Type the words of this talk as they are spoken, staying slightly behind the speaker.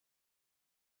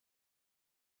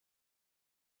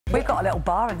We've got a little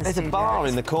bar in the studio. There's a bar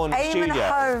in the corner of the studio.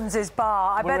 Eamon Holmes'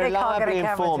 bar. I bet they can't get a camera. We're reliably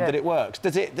informed that it works.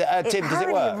 Does it, Tim, does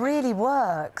it work? It really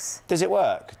works. Does it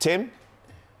work? Tim?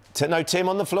 No, Tim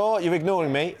on the floor? You're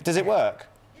ignoring me. Does it work?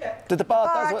 Yeah. Did the bar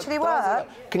actually work?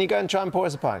 Can you go and try and pour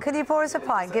us a pint? Can you pour us a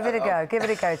pint? Give it a go. Give it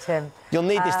a go, Tim. You'll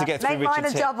need this to get through Richard's Make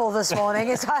mine a double this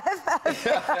morning.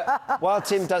 While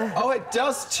Tim does... Oh, it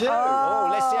does too. Oh,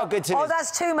 let's see how good Tim is. Oh,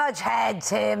 that's too much head,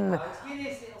 Tim. It's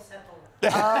Guinness, it'll settle.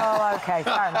 Oh, OK,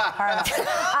 fair enough, fair enough.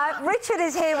 Richard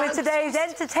is here with today's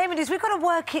entertainment news. We've got a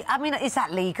working... I mean, is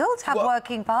that legal to have a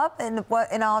working pub in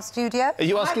our studio? Are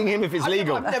you asking him if it's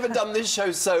legal? I've never done this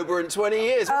show sober in 20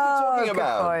 years. What are you talking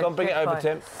about? Point, Go on, bring it over,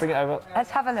 Tim. Bring it over. Let's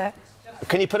have a look.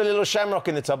 Can you put a little shamrock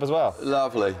in the top as well?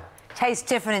 Lovely. Tastes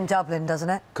different in Dublin, doesn't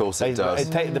it? Of course it does.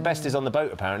 The best is on the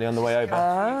boat, apparently, on the way over.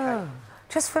 Oh.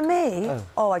 Just for me?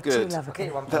 Oh, I do love a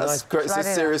cake. That's great. So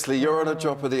seriously, you're on a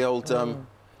drop of the old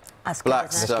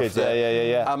black stuff. That's good,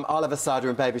 yeah. I'll have a cider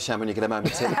and baby sham when you get a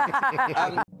moment, Tim.